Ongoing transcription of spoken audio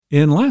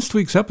In last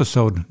week's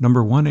episode,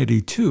 number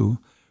 182,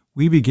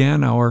 we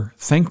began our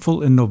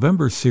Thankful in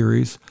November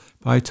series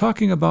by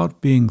talking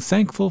about being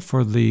thankful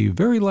for the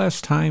very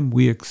last time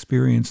we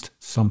experienced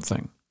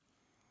something.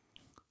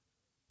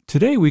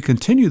 Today we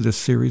continue this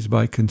series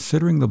by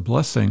considering the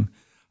blessing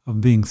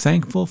of being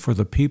thankful for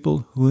the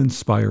people who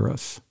inspire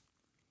us.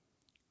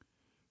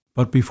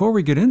 But before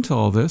we get into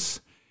all this,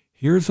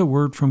 here's a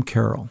word from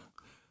Carol,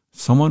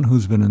 someone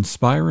who's been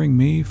inspiring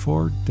me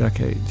for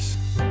decades.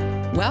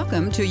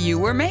 Welcome to You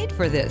Were Made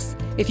for This.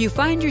 If you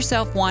find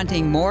yourself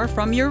wanting more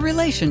from your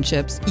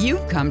relationships,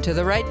 you've come to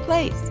the right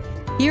place.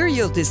 Here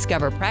you'll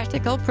discover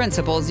practical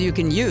principles you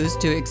can use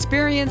to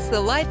experience the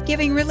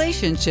life-giving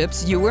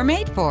relationships you were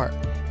made for.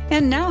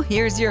 And now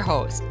here's your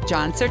host,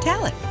 John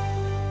Sertalik.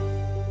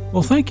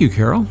 Well, thank you,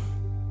 Carol.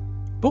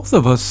 Both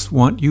of us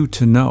want you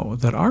to know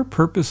that our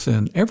purpose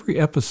in every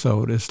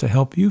episode is to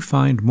help you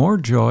find more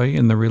joy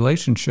in the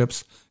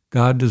relationships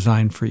God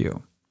designed for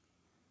you.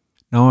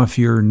 Now, if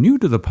you're new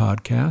to the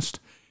podcast,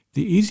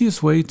 the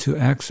easiest way to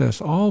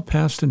access all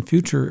past and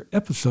future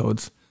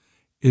episodes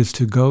is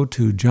to go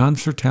to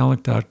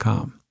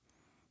johnsertalik.com.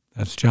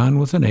 That's John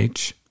with an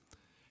H.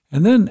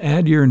 And then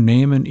add your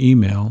name and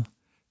email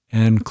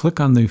and click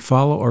on the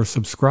follow or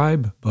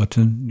subscribe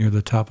button near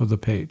the top of the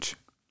page.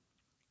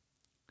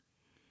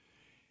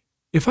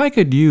 If I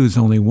could use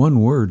only one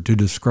word to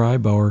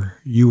describe our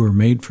You Were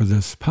Made for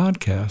This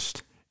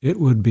podcast, it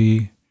would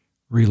be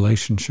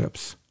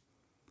relationships.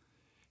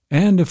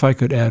 And if I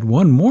could add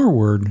one more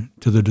word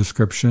to the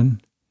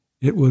description,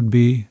 it would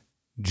be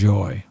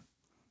joy,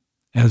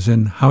 as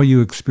in how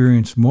you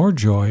experience more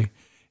joy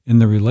in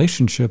the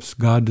relationships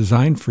God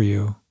designed for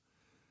you.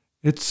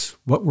 It's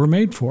what we're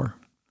made for.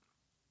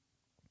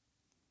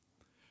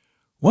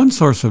 One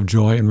source of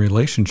joy in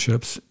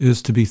relationships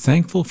is to be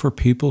thankful for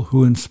people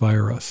who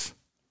inspire us.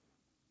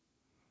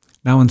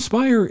 Now,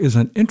 inspire is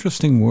an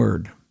interesting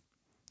word.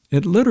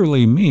 It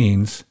literally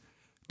means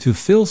to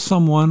fill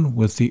someone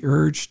with the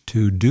urge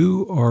to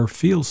do or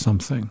feel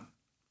something.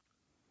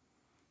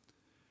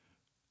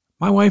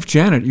 My wife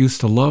Janet used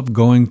to love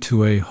going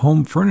to a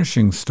home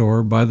furnishing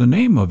store by the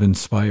name of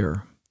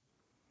Inspire.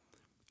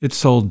 It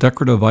sold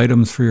decorative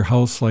items for your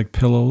house like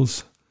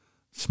pillows,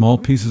 small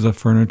pieces of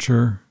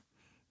furniture,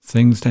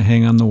 things to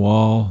hang on the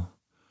wall,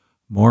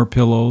 more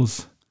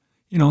pillows,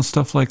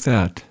 stuff like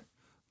that.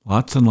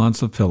 Lots and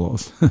lots of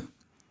pillows.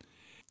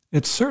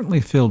 It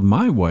certainly filled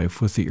my wife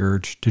with the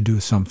urge to do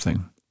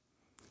something.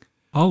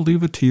 I'll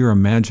leave it to your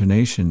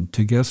imagination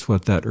to guess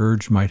what that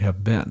urge might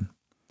have been.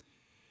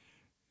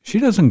 She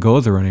doesn't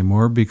go there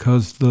anymore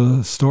because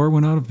the store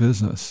went out of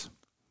business.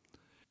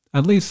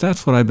 At least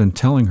that's what I've been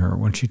telling her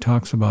when she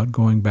talks about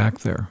going back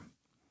there.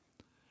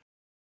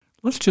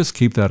 Let's just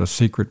keep that a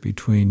secret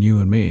between you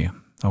and me,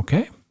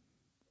 okay?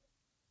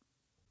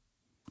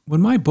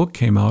 When my book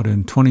came out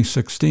in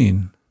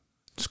 2016,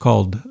 it's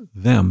called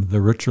Them,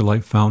 The Richer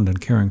Life Found in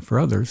Caring for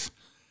Others,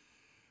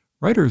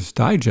 Writer's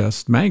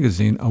Digest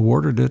magazine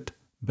awarded it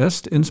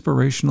Best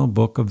Inspirational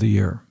Book of the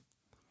Year.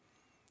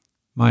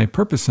 My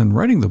purpose in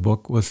writing the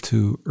book was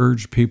to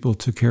urge people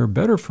to care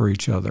better for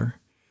each other,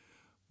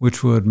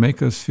 which would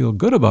make us feel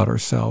good about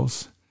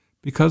ourselves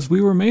because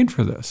we were made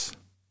for this.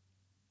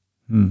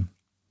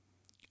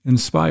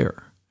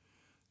 Inspire.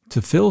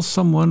 To fill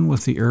someone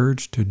with the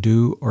urge to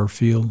do or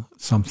feel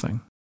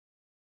something.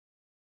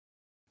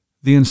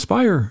 The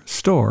Inspire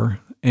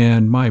store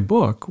and my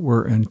book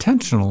were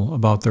intentional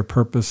about their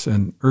purpose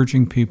in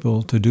urging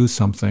people to do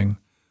something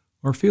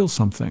or feel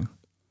something.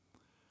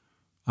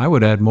 I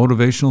would add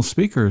motivational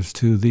speakers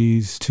to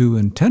these two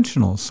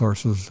intentional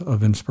sources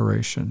of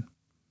inspiration.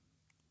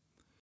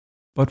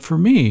 But for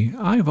me,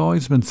 I've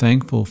always been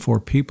thankful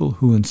for people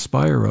who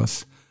inspire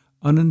us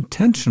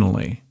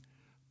unintentionally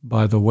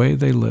by the way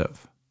they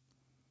live.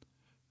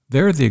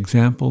 They're the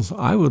examples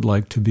I would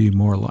like to be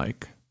more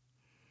like.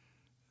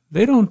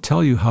 They don't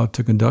tell you how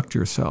to conduct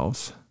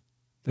yourselves.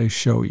 They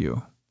show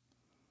you.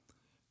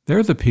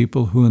 They're the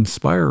people who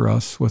inspire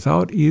us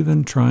without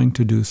even trying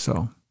to do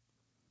so.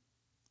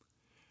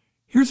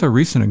 Here's a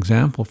recent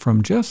example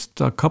from just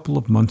a couple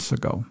of months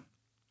ago.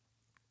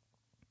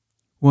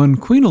 When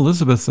Queen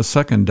Elizabeth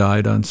II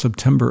died on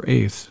September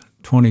 8th,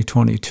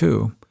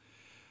 2022,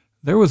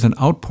 there was an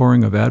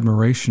outpouring of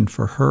admiration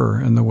for her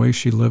and the way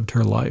she lived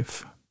her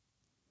life.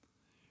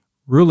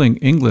 Ruling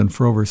England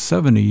for over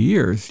 70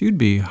 years, you'd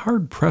be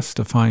hard-pressed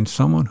to find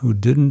someone who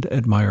didn't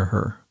admire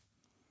her.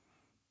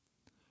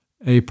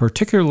 A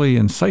particularly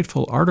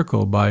insightful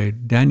article by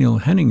Daniel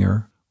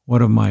Henninger,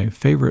 one of my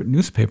favorite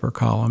newspaper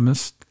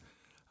columnists,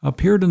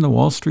 appeared in the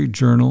Wall Street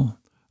Journal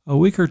a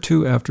week or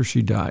two after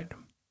she died.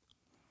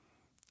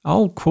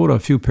 I'll quote a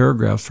few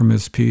paragraphs from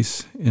his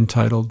piece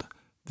entitled,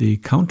 "The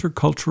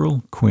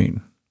Countercultural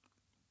Queen."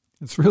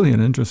 It's really an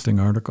interesting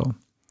article.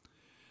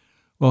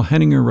 Well,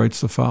 Henninger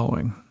writes the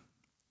following.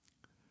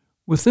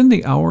 Within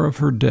the hour of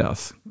her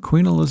death,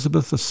 Queen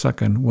Elizabeth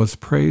II was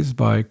praised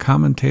by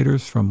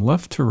commentators from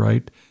left to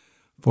right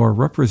for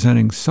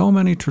representing so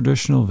many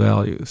traditional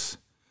values: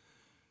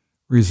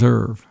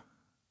 reserve,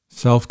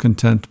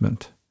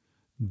 self-contentment,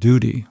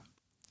 duty,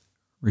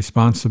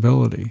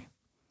 responsibility,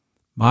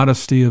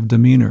 modesty of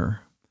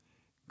demeanor,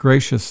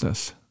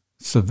 graciousness,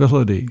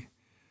 civility,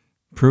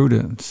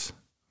 prudence,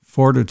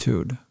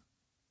 fortitude.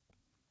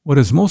 What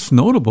is most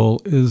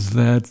notable is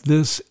that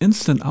this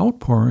instant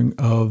outpouring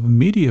of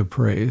media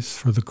praise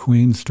for the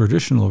Queen's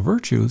traditional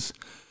virtues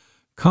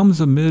comes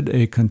amid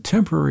a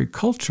contemporary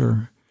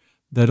culture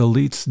that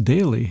elites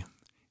daily,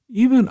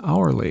 even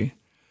hourly,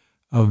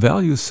 a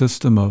value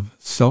system of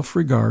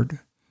self-regard,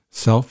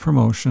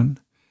 self-promotion,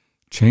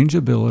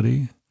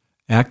 changeability,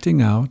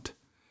 acting out,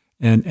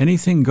 and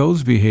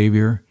anything-goes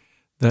behavior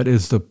that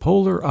is the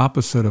polar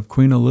opposite of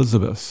Queen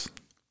Elizabeth's.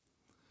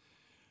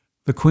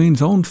 The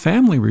Queen's own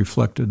family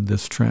reflected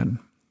this trend.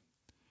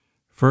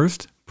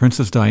 First,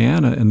 Princess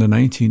Diana in the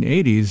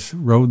 1980s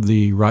rode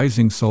the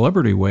rising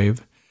celebrity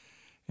wave,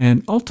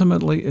 and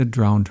ultimately it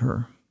drowned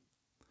her.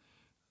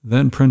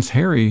 Then Prince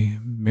Harry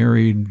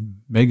married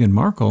Meghan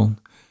Markle,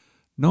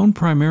 known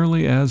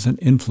primarily as an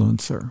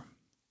influencer.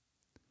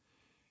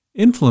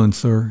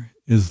 Influencer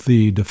is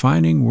the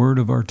defining word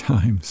of our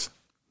times.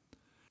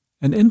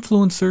 An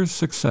influencer's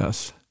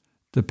success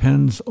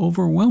depends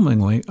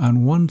overwhelmingly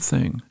on one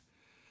thing: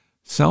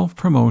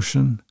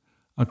 self-promotion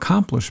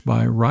accomplished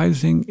by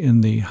rising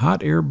in the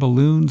hot air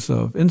balloons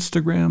of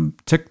Instagram,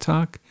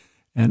 TikTok,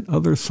 and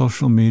other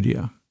social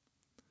media.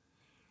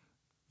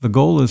 The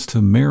goal is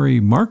to marry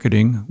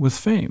marketing with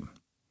fame.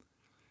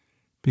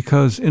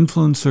 Because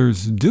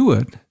influencers do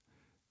it,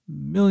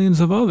 millions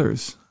of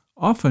others,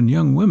 often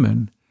young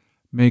women,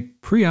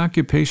 make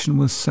preoccupation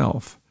with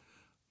self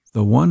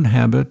the one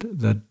habit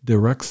that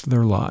directs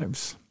their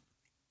lives.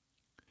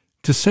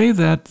 To say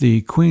that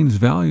the Queen's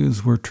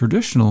values were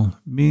traditional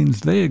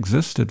means they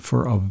existed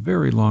for a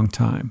very long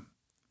time.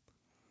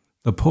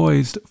 The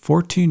poised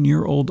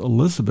 14-year-old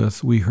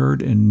Elizabeth we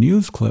heard in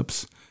news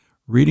clips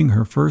reading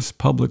her first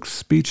public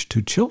speech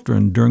to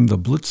children during the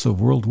Blitz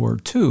of World War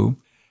II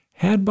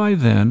had by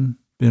then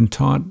been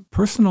taught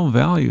personal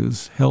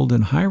values held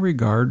in high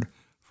regard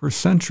for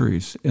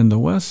centuries in the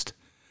West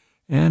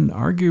and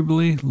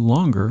arguably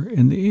longer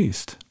in the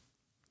East.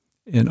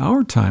 In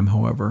our time,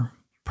 however,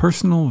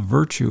 personal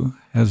virtue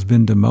has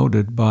been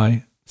demoted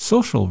by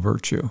social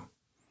virtue.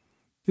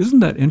 Isn't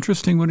that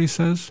interesting what he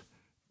says?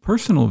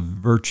 Personal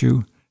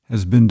virtue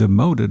has been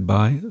demoted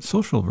by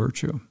social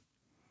virtue.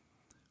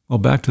 Well,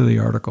 back to the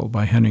article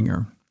by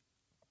Henninger.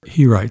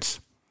 He writes,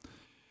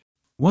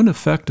 "One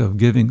effect of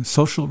giving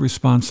social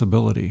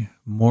responsibility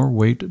more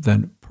weight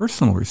than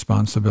personal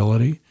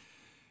responsibility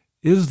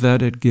is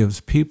that it gives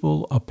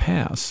people a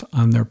pass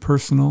on their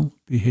personal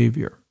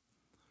behavior.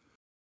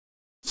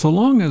 So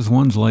long as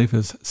one's life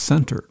is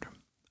centered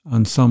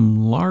on some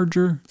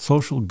larger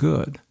social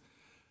good,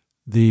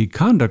 the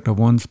conduct of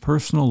one's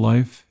personal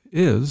life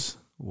is,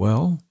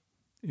 well,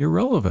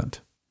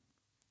 irrelevant."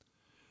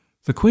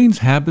 The Queen's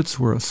habits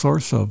were a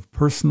source of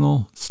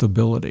personal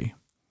stability.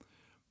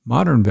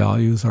 Modern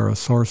values are a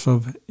source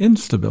of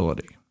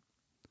instability.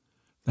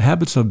 The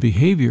habits of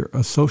behavior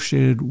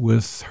associated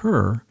with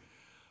her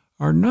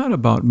are not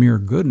about mere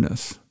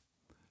goodness,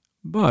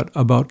 but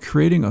about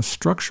creating a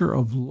structure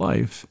of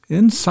life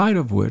inside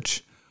of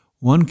which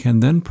one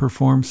can then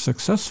perform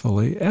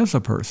successfully as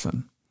a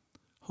person,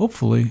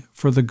 hopefully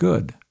for the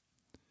good.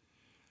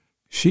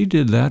 She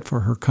did that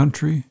for her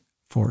country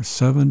for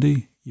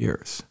 70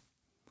 years.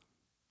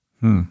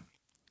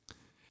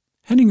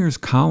 Henninger's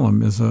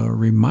column is a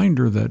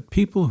reminder that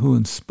people who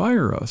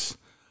inspire us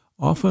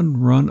often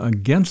run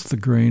against the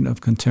grain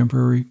of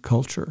contemporary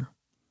culture.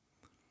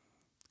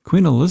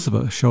 Queen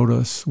Elizabeth showed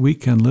us we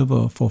can live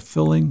a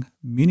fulfilling,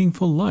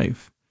 meaningful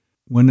life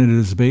when it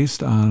is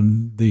based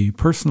on the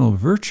personal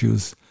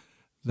virtues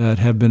that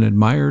have been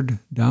admired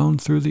down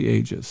through the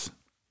ages.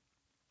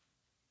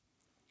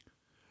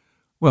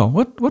 Well,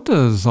 what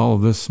does all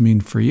of this mean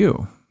for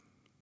you?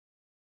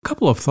 A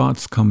couple of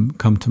thoughts come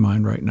to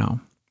mind right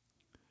now.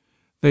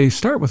 They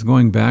start with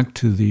going back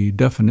to the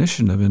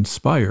definition of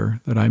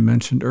inspire that I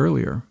mentioned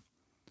earlier: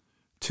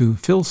 to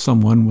fill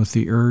someone with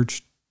the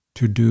urge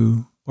to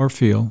do or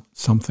feel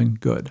something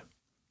good.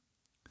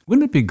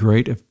 Wouldn't it be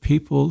great if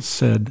people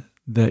said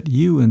that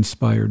you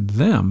inspired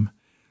them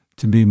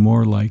to be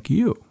more like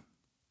you?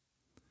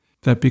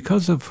 That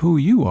because of who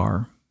you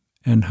are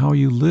and how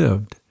you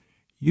lived,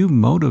 you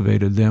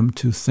motivated them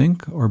to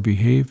think or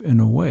behave in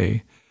a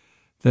way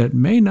that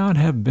may not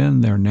have been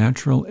their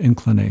natural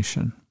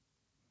inclination.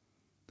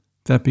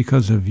 That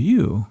because of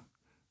you,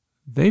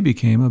 they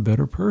became a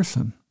better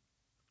person.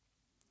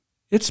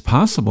 It's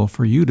possible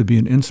for you to be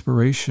an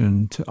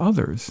inspiration to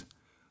others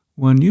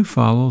when you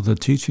follow the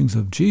teachings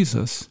of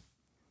Jesus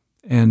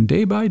and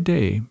day by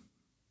day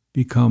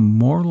become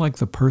more like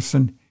the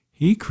person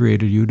He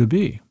created you to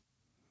be.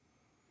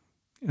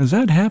 As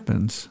that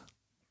happens,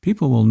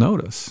 people will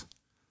notice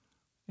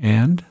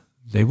and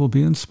they will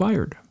be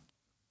inspired.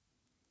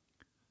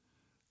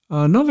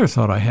 Another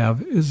thought I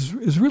have is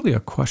really a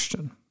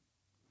question.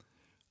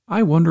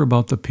 I wonder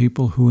about the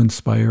people who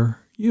inspire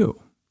you.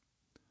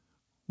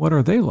 What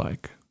are they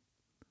like?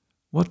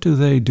 What do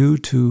they do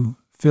to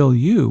fill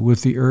you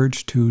with the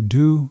urge to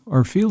do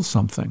or feel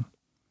something?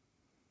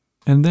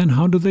 And then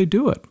how do they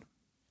do it?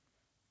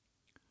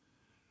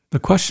 The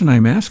question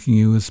I'm asking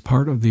you is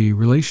part of the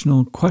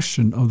relational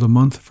question of the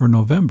month for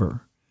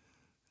November.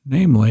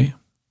 Namely,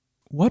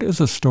 what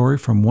is a story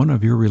from one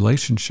of your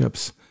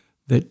relationships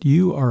that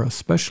you are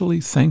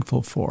especially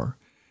thankful for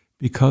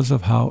because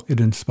of how it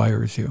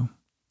inspires you?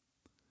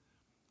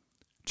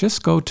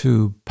 Just go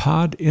to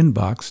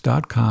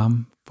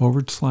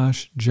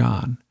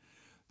podinbox.com/John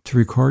to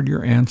record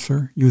your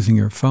answer using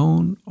your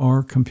phone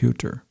or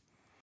computer.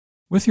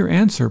 With your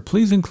answer,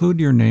 please include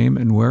your name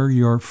and where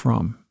you're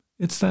from.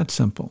 It's that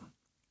simple.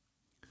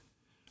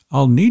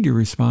 I'll need your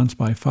response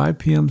by 5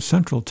 p.m.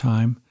 Central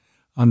Time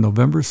on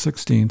November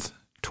 16th,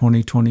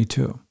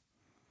 2022.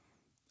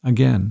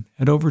 Again,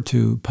 head over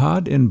to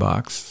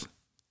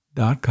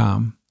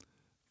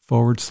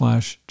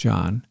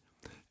podinbox.com/John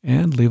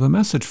and leave a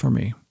message for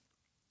me.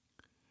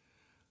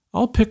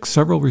 I'll pick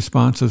several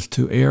responses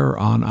to air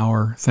on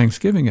our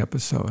Thanksgiving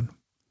episode.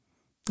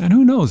 And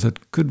who knows,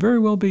 it could very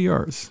well be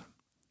yours.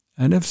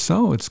 And if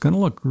so, it's going to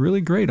look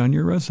really great on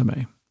your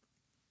resume.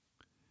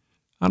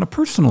 On a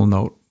personal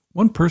note,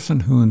 one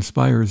person who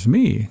inspires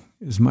me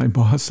is my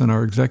boss and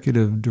our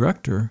executive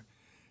director,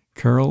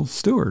 Carol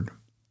Stewart.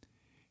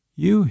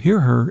 You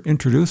hear her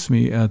introduce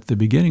me at the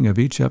beginning of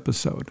each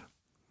episode.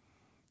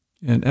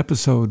 In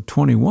episode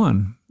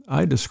 21,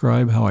 I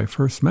describe how I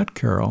first met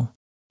Carol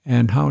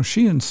and how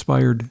she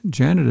inspired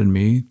Janet and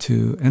me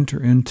to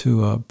enter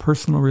into a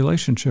personal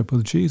relationship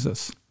with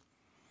Jesus.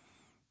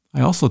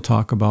 I also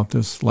talk about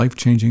this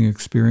life-changing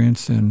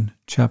experience in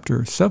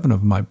Chapter 7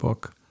 of my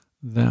book,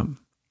 Them.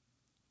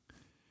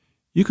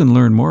 You can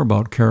learn more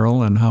about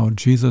Carol and how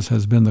Jesus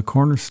has been the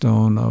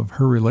cornerstone of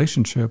her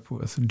relationship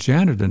with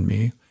Janet and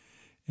me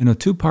in a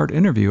 2-part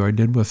interview I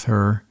did with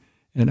her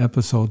in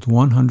episodes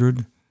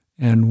 100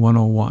 and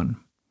 101.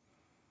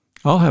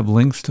 I'll have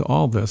links to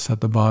all this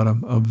at the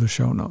bottom of the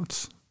show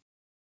notes.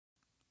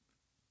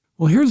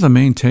 Well, here's the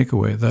main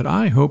takeaway that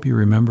I hope you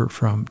remember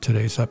from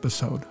today's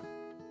episode.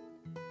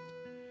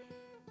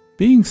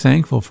 Being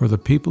thankful for the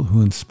people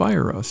who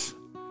inspire us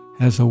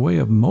has a way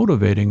of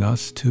motivating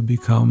us to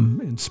become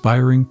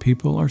inspiring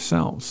people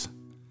ourselves.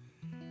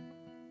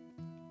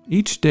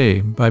 Each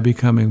day, by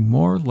becoming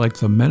more like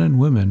the men and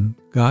women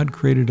God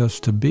created us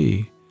to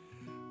be,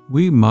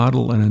 we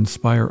model and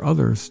inspire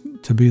others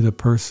to be the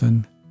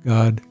person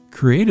God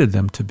created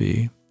them to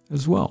be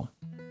as well.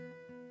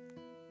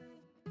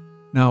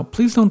 Now,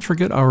 please don't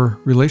forget our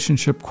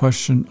relationship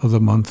question of the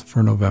month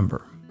for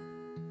November.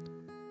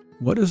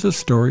 What is a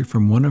story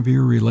from one of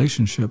your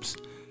relationships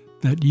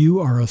that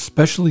you are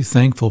especially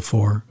thankful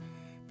for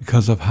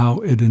because of how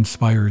it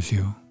inspires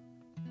you?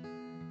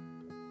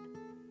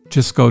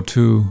 Just go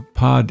to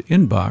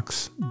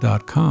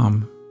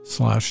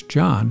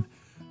podinbox.com/John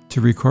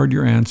to record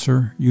your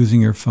answer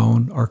using your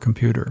phone or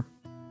computer.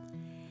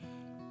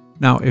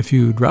 Now, if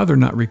you'd rather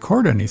not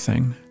record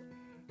anything,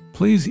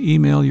 please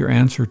email your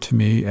answer to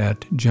me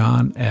at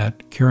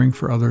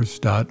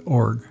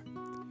john@caringforothers.org.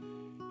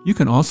 You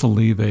can also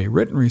leave a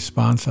written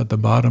response at the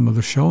bottom of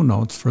the show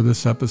notes for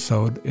this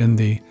episode in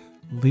the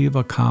Leave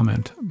a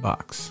Comment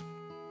box.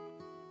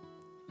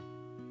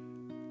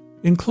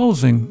 In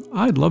closing,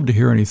 I'd love to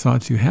hear any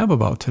thoughts you have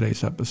about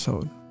today's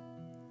episode.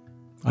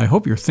 I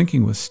hope your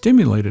thinking was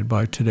stimulated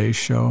by today's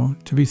show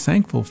to be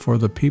thankful for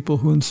the people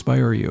who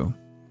inspire you,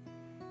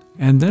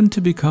 and then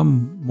to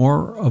become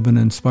more of an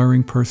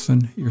inspiring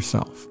person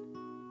yourself.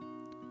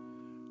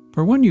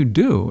 For when you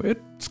do,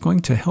 it's going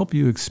to help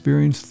you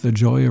experience the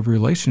joy of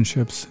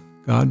relationships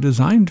God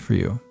designed for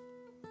you.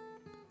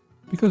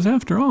 Because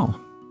after all,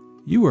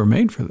 you were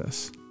made for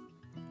this.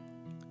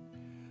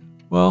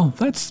 Well,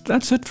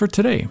 that's it for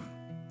today.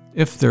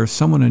 If there's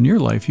someone in your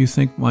life you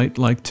think might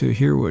like to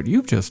hear what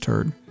you've just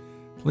heard,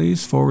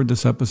 please forward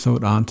this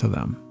episode on to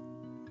them.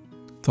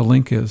 The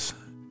link is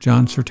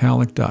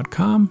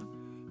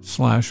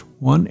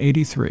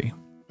johnsertalic.com/183.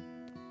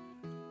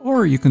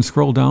 Or you can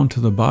scroll down to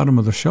the bottom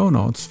of the show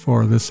notes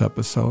for this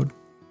episode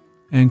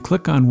and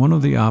click on one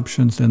of the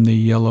options in the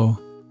yellow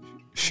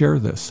Share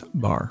This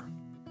bar.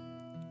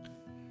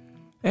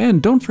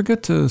 And don't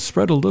forget to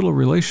spread a little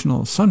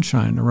relational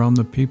sunshine around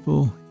the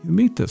people you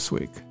meet this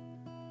week.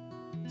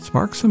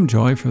 Spark some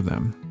joy for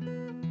them.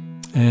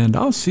 And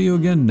I'll see you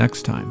again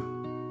next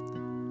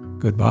time.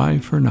 Goodbye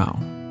for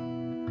now.